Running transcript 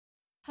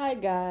Hi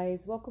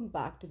guys, welcome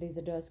back to the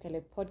Isadora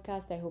Scarlett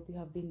podcast. I hope you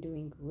have been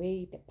doing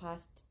great the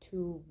past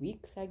 2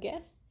 weeks, I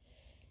guess.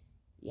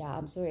 Yeah,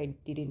 I'm sorry I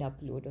didn't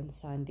upload on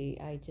Sunday.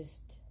 I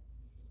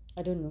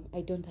don't know. I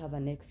don't have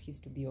an excuse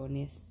to be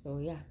honest. So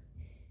yeah,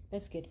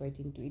 let's get right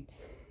into it.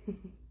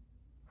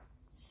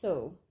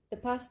 So the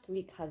past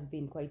week has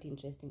been quite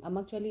interesting. I'm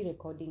actually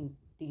recording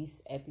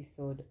this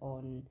episode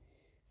on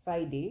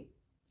Friday,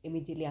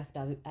 immediately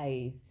after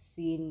I've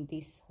seen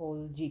this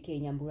whole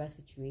GK Nyambura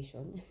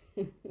situation.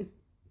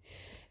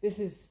 This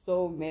is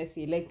so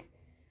messy. Like,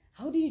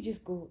 how do you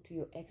just go to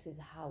your ex's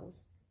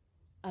house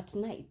at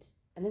night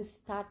and then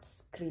start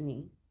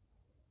screaming?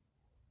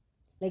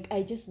 Like,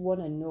 I just want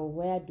to know,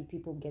 where do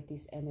people get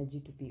this energy,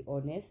 to be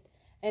honest?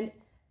 And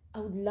I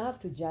would love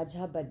to judge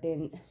her, but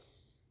then,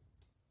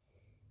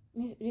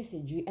 Miss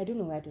Ejui, I don't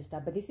know where to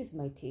start, but this is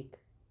my take.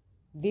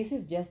 This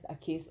is just a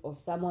case of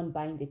someone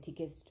buying the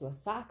tickets to a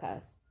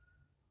circus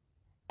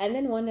and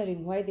then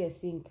wondering why they're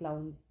seeing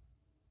clowns.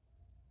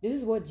 This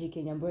is what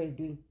GK Nyambura is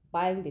doing,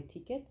 buying the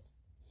tickets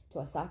to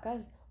a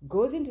circus,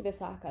 goes into the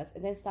circus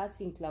and then starts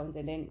seeing clowns,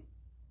 and then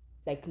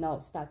like now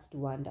starts to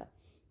wonder.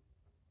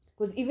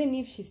 Because even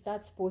if she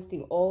starts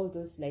posting all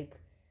those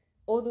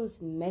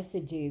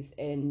messages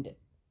and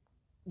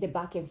the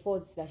back and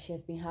forths that she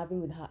has been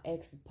having with her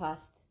ex the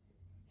past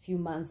few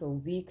months or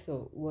weeks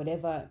or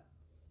whatever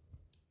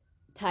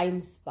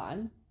time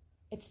span,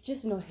 it's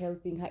just not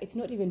helping her. It's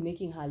not even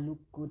making her look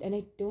good. And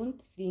I don't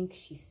think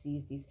she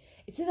sees this.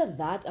 It's either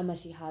that or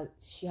she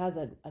has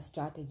a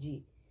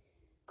strategy.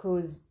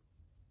 Because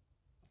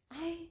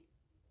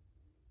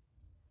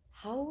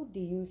how do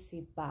you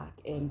sit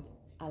back and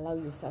allow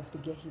yourself to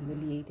get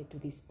humiliated to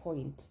this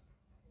point?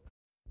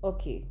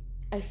 Okay,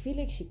 I feel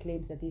like she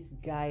claims that this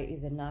guy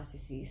is a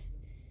narcissist,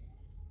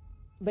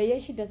 but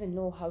yet she doesn't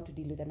know how to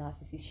deal with a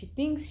narcissist. She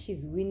thinks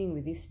she's winning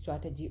with this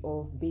strategy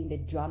of being the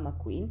drama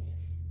queen,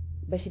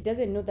 but she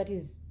doesn't know that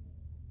is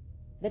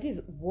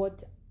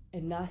what a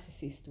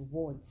narcissist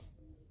wants.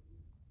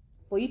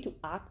 For you to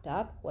act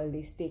up while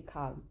they stay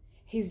calm.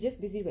 He's just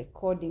busy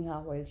recording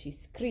her while she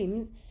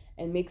screams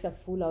and makes a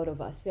fool out of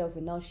herself,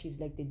 and now she's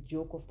like the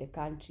joke of the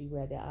country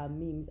where there are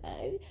memes.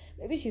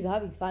 Maybe she's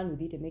having fun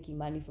with it and making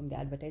money from the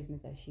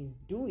advertisements that she's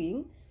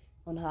doing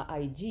on her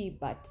IG,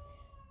 but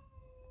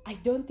I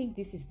don't think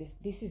this is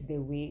the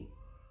way.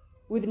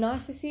 With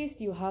narcissists,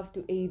 you have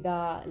to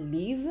either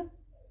leave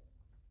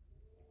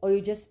or you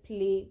just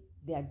play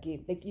their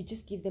game. Like, you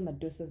just give them a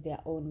dose of their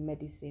own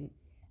medicine.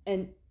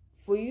 And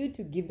for you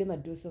to give them a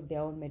dose of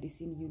their own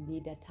medicine, you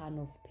need a ton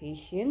of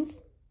patience.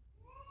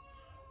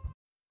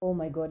 Oh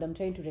my god, I'm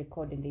trying to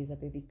record and there's a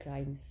baby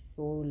crying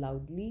so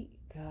loudly.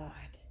 God.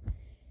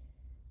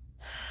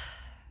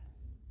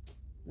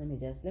 Let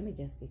me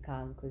just be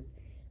calm, because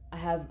I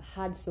have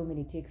had so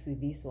many takes with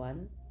this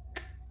one.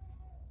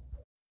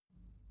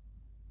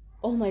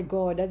 Oh my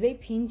god, are they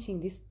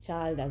pinching this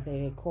child as I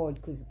record?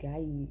 Because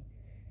guy.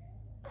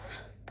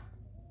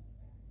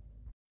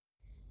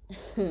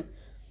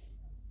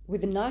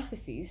 With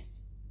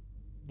narcissists,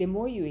 the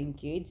more you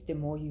engage, the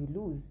more you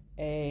lose.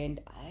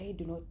 And I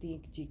do not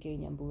think GK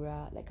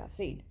Nyambura, like I've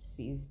said,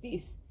 sees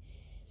this.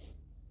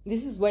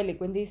 This is why, like,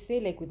 when they say,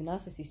 like, with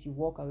narcissists you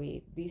walk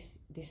away, this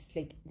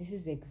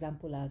is the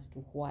example as to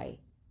why.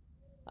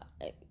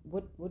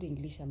 What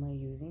English am I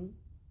using?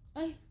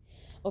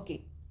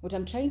 Okay, what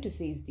I'm trying to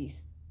say is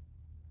this.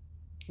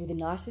 With a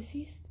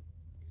narcissist,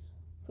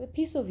 for the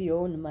peace of your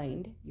own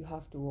mind, you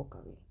have to walk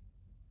away.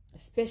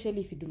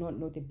 Especially if you do not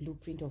know the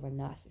blueprint of a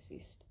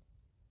narcissist.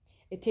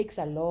 It takes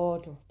a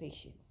lot of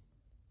patience.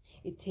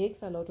 It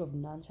takes a lot of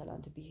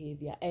nonchalant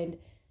behavior. And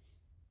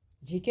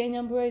GK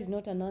Nyambura is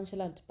not a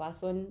nonchalant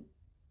person.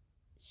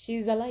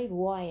 She's a live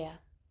wire.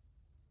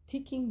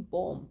 Ticking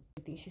bomb.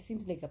 She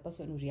seems like a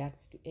person who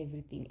reacts to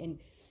everything. And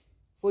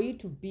for you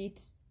to beat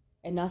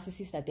a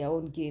narcissist at their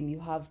own game, you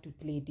have to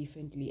play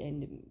differently.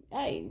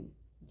 And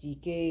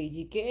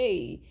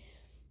GK.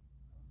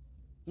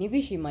 Maybe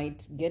she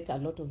might get a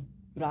lot of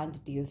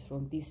brand deals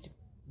from this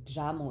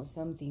drama or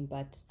something,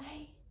 but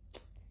I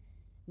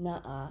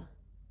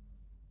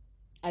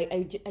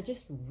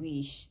just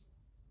wish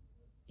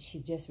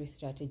she just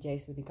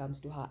re-strategized when it comes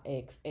to her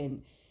ex,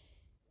 and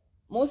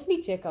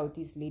mostly check out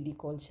this lady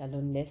called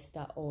Shalon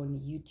Lester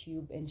on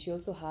YouTube, and she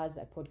also has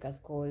a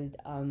podcast called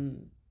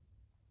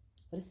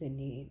what is the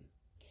name?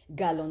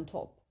 Girl on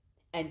Top.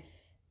 And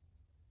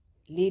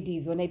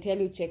ladies, when I tell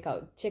you check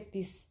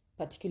this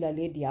particular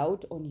lady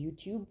out on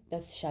YouTube.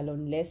 That's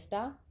Shalon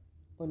Lester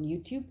on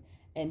YouTube,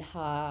 and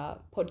her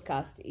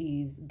podcast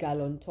is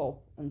Girl on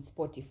Top on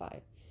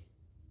Spotify.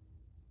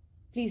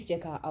 Please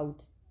check her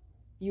out.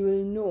 You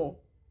will know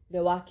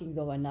the workings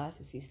of a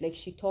narcissist. Like,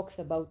 she talks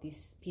about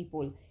these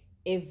people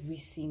every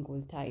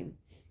single time.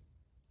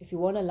 If you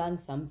want to learn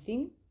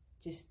something,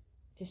 just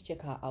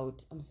check her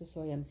out. I'm so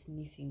sorry, I'm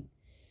sniffing.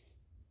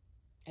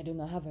 I don't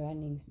know, I have a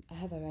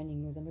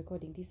running nose. I'm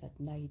recording this at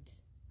night.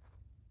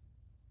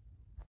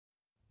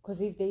 Because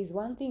if there is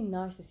one thing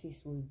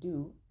narcissists will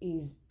do,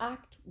 is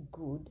act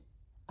good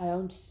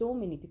around so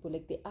many people.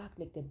 Like, they act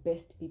like the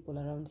best people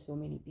around so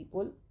many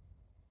people.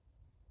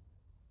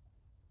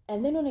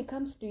 And then when it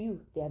comes to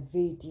you, they are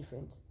very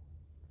different.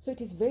 So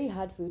it is very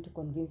hard for you to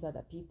convince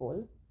other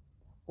people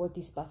what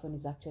this person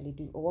is actually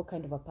doing or what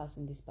kind of a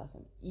person this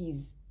person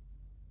is.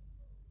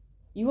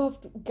 You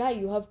have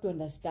to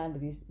understand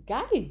this.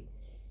 Guy,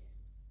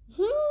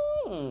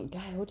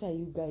 what are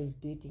you guys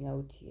dating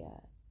out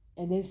here?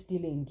 And then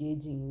still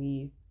engaging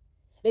with.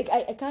 Like,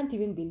 I can't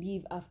even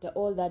believe after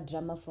all that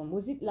drama from,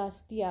 was it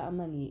last year,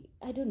 Amani?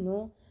 I don't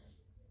know.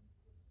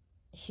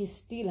 She's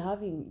still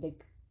having,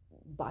 like,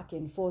 back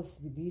and forth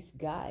with this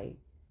guy.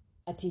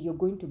 Until you're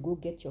going to go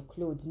get your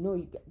clothes.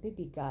 No,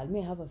 baby girl,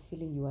 may I have a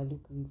feeling you are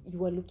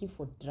looking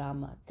for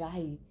drama.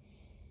 Guy,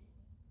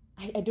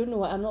 I don't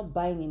know. I'm not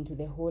buying into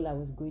the whole I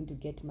was going to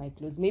get my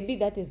clothes. Maybe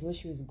that is what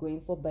she was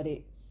going for, but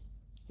it,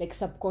 like,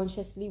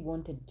 subconsciously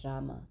wanted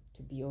drama,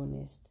 to be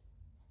honest.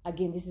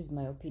 Again, this is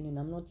my opinion.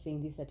 I'm not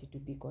saying this to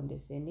be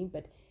condescending,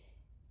 but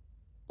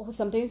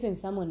sometimes when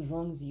someone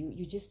wrongs you,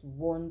 you just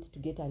want to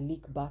get a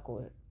lick back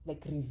or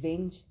like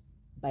revenge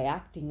by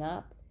acting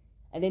up.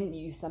 And then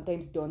you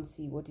sometimes don't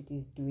see what it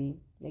is doing.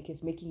 Like,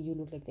 it's making you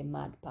look like the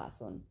mad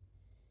person.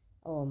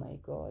 Oh my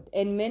God.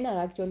 And men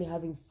are actually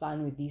having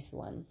fun with this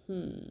one.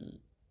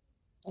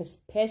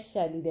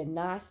 Especially the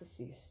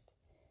narcissist.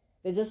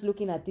 They're just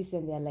looking at this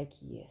and they're like,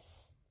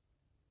 yes.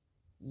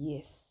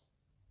 Yes.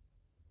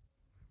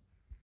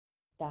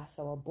 That's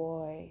our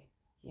boy.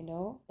 You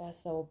know?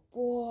 That's our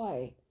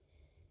boy.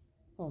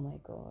 Oh my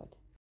God.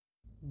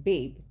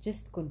 Babe,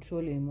 just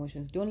control your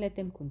emotions. Don't let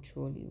them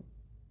control you.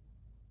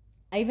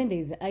 I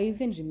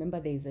even remember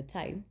there is a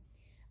time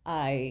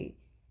I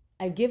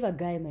gave a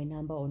guy my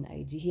number on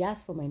IG. He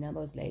asked for my number.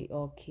 I was like,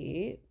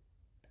 okay.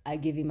 I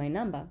gave him my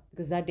number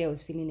because that day I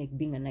was feeling like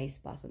being a nice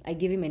person. I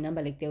gave him my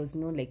number, like there was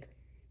no like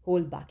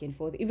whole back and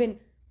forth. Even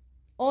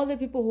all the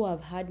people who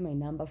have had my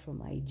number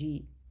from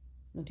IG,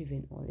 not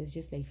even all, it's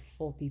just like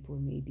 4 people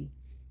maybe.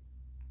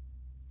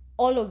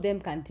 All of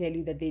them can tell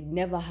you that they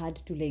never had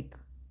to like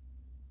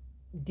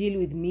deal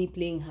with me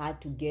playing hard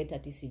to get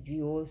at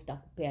TCG or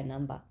pair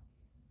number.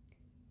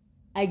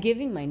 I gave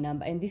him my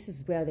number, and this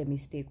is where the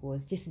mistake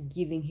was, just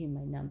giving him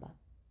my number.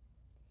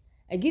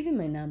 I gave him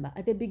my number.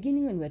 At the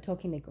beginning when we were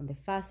talking, like on the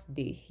first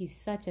day, he's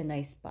such a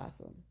nice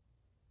person.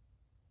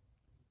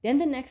 Then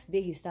the next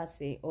day he starts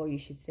saying, oh, you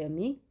should send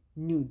me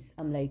nudes.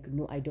 I'm like,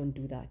 no, I don't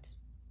do that.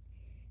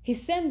 He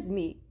sends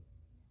me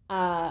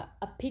a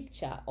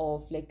picture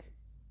of like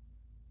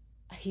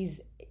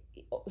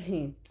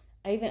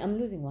I'm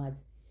losing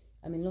words.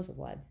 I'm in lots of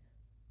words.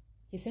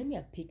 He sent me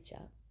a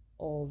picture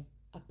of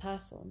a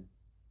person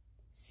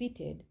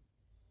seated,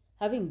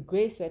 having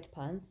gray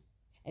sweatpants,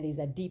 and there's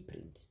a D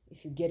print.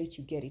 If you get it,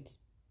 you get it.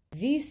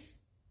 This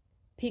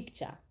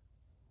picture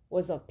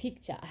was a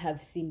picture I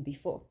have seen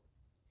before.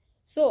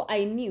 So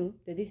I knew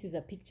that this is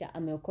a picture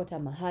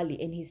ameokota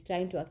mahali, and he's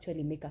trying to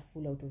actually make a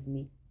fool out of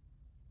me.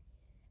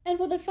 And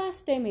for the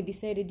first time, I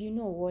decided, you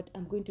know what,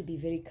 I'm going to be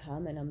very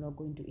calm and I'm not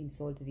going to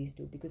insult these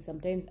two, because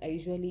sometimes I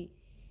usually,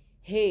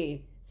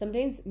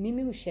 sometimes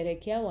mimi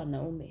husherekea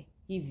wanaume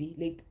hivi,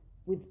 like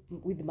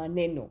with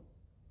maneno.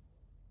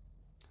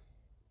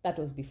 That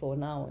was before.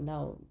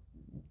 Now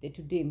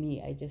today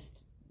me,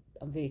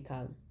 I'm very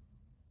calm.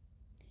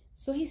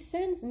 So he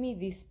sends me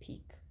this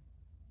pic.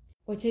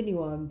 Wacheni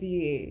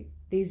waambie,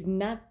 there's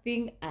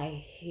nothing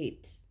I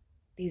hate.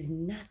 There's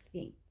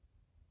nothing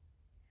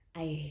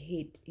I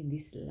hate in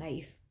this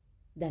life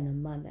than a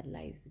man that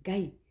lies.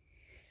 Guy,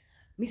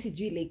 mi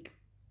sijui like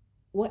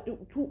what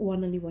tu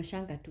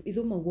wananiwashanga tu.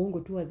 Izo mawongo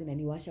tu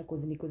wazinaniwasha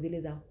cause niko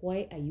zile za,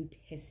 why are you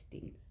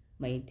testing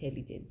my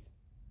intelligence?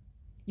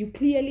 You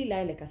clearly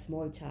lie like a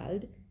small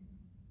child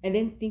and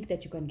then think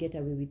that you can get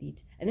away with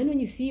it. And then when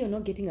you see you're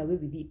not getting away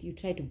with it, you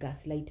try to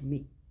gaslight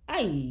me.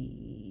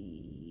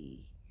 Hey!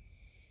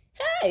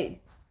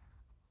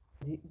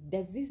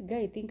 Does this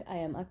guy think I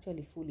am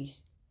actually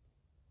foolish?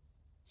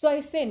 So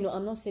I say, no,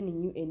 I'm not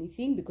sending you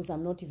anything because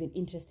I'm not even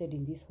interested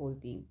in this whole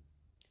thing.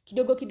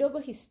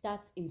 Kidogo, he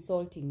starts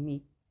insulting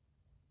me.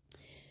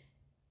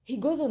 He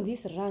goes on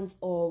these rants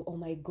of, oh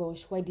my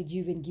gosh, why did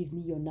you even give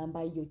me your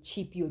number? You're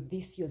cheap, you're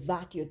this, you're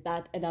that, you're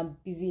that. And I'm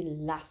busy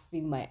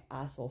laughing my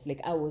ass off. Like,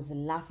 I was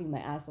laughing my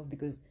ass off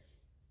because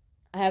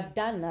I have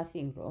done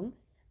nothing wrong,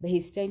 but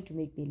he's trying to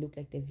make me look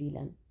like the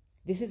villain.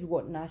 This is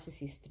what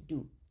narcissists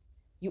do.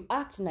 You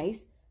act nice,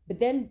 but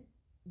then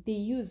they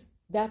use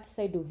that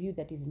side of you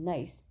that is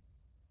nice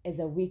as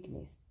a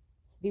weakness.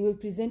 They will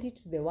present it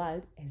to the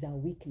world as a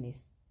weakness.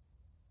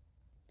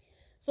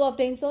 So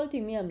after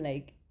insulting me, I'm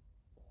like,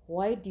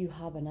 why do you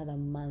have another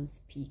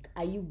man's peak?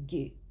 Are you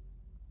gay?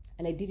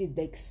 And I did it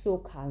like so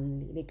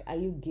calmly. Like, are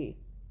you gay?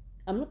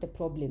 I'm not the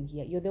problem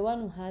here. You're the one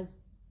who has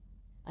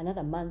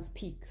another man's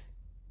peaks.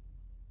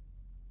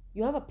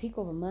 You have a peak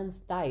of a man's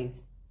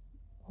thighs.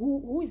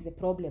 Who is the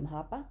problem,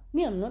 Harper?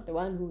 Me, I'm not the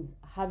one who's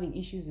having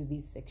issues with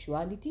his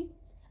sexuality.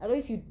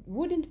 Otherwise, you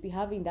wouldn't be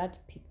having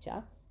that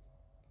picture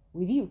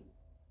with you.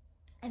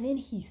 And then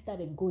he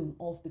started going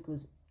off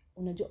because,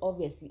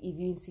 obviously, if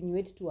you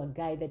insinuate to a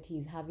guy that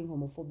he's having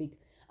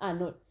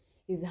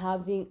he's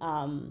having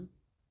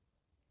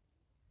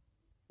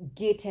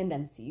gay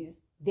tendencies,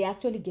 they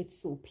actually get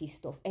so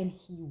pissed off, and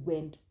he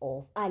went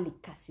off. Ali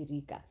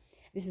kasirika.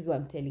 This is what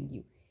I'm telling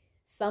you.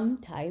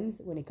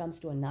 Sometimes when it comes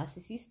to a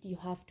narcissist, you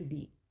have to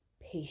be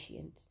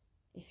patient.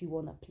 If you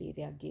want to play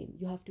their game,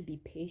 you have to be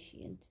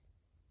patient.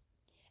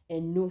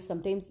 And no,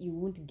 sometimes you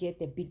won't get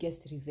the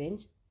biggest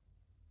revenge.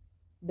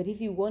 But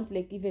if you want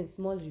like even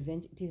small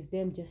revenge, it is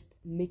them just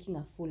making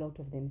a fool out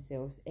of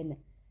themselves and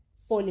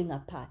falling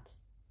apart.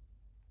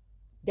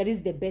 That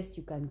is the best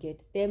you can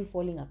get, them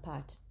falling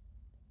apart.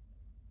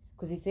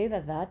 Because it's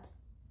either that,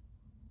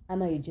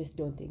 or you just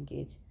don't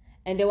engage.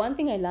 And the one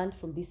thing I learned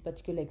from this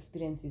particular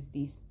experience is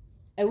this.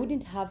 I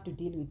wouldn't have to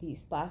deal with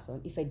this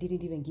person if I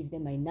didn't even give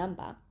them my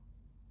number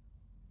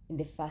in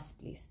the first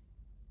place.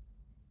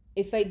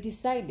 If I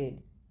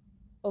decided,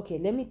 okay,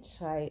 let me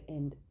try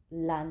and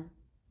learn,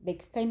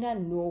 like kind of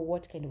know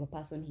what kind of a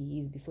person he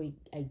is before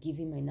I give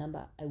him my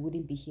number, I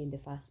wouldn't be here in the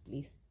first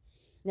place.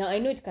 Now, I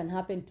know it can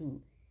happen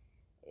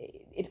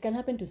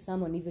to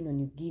someone even when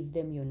you give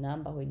them your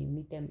number, when you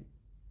meet them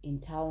in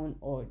town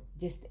or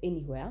just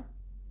anywhere.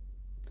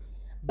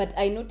 But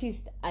I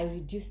noticed I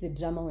reduce the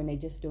drama when I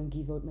just don't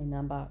give out my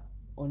number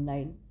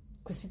online,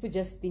 because people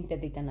just think that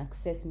they can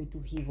access me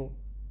too evil.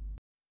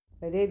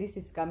 But this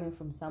is coming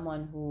from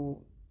someone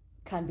who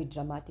can be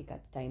dramatic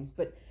at times.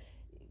 But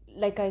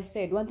like I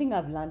said, one thing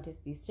I've learned is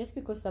this: just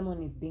because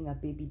someone is being a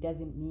baby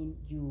doesn't mean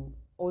you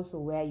also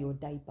wear your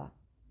diaper.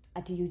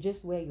 Until you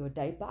just wear your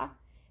diaper,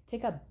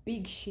 take a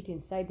big shit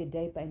inside the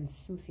diaper and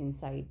sus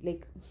inside.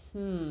 Like,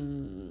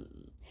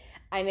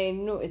 And I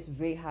know it's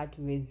very hard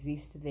to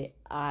resist the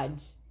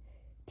urge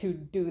to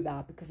do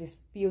that because it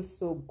feels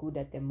so good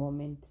at the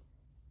moment.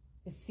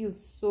 It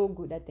feels so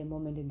good at the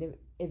moment, and then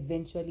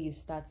eventually you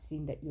start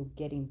seeing that you're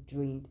getting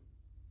drained.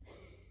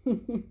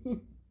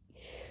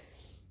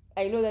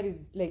 I know that is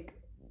like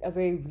a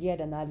very weird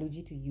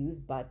analogy to use,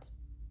 but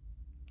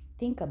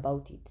think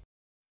about it.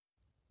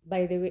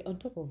 By the way, on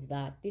top of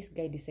that, this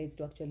guy decides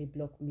to actually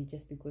block me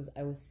just because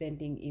I was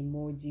sending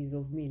emojis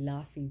of me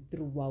laughing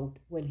throughout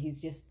when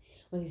he's just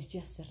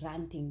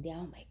ranting there.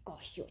 Oh my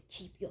gosh, you're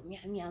cheap, you're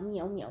meow meow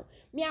meow meow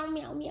meow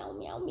meow meow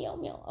meow meow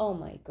meow. Oh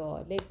my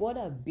god, like what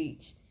a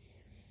bitch.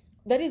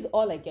 That is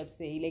all I kept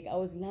saying. Like I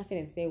was laughing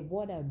and saying,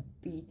 what a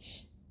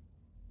bitch.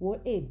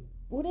 What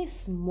a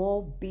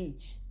small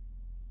bitch.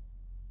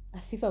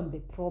 As if I'm the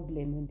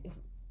problem.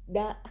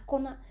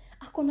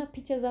 Akona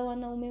picha za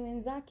wanaume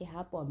wenzake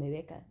hapo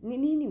ameweka.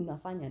 Nini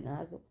unafanya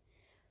nazo?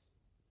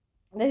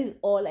 That is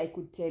all I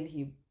could tell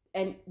him.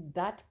 And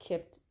that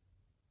kept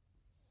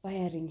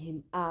firing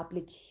him up.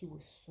 Like he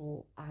was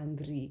so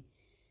angry.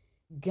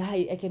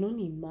 Guy, I can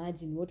only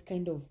imagine what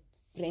kind of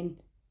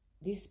friend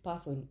this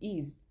person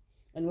is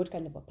and what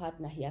kind of a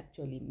partner he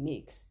actually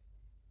makes.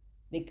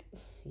 Like,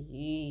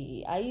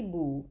 hey,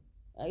 aibu.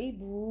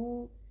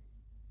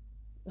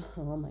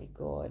 Oh my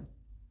god.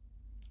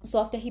 So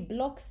after he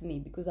blocks me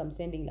because I'm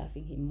sending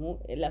laughing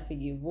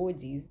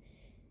emojis,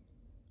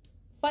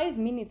 5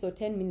 minutes or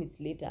 10 minutes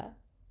later,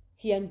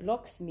 he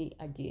unblocks me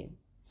again.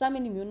 Sasa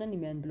nimeona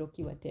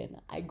nimeunblockiwa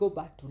tena. I go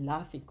back to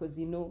laughing because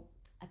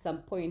at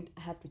some point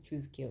I have to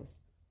choose chaos.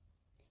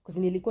 Because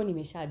nilikuwa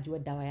nimeshajua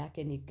dawa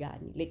yake ni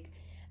gani. Like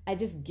I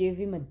just gave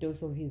him a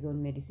dose of his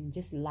own medicine,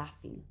 just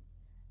laughing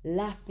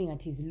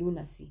at his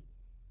lunacy.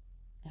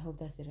 I hope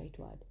that's the right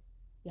word.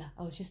 Yeah,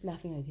 I was just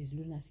laughing at his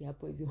lunacy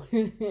hapo hivyo.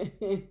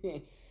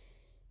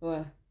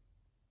 Well,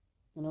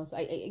 so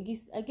I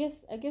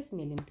guess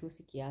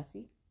nilimtusi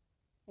kiasi.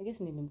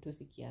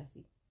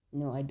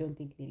 No, I don't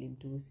think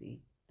nilimtusi.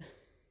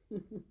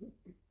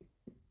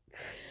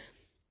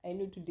 I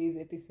know today's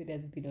episode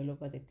has been all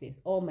over the place.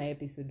 All my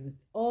episodes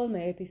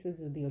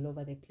will be all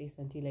over the place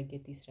until I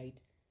get this right.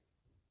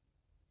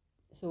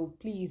 So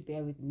please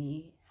bear with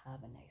me.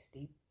 Have a nice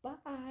day.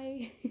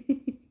 Bye.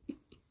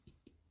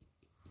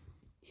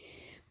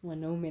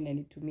 Mwanaume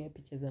ananitumia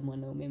picha za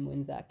mwanaume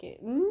mwenzake.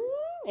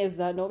 Is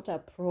that not a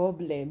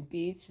problem,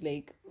 bitch?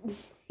 Like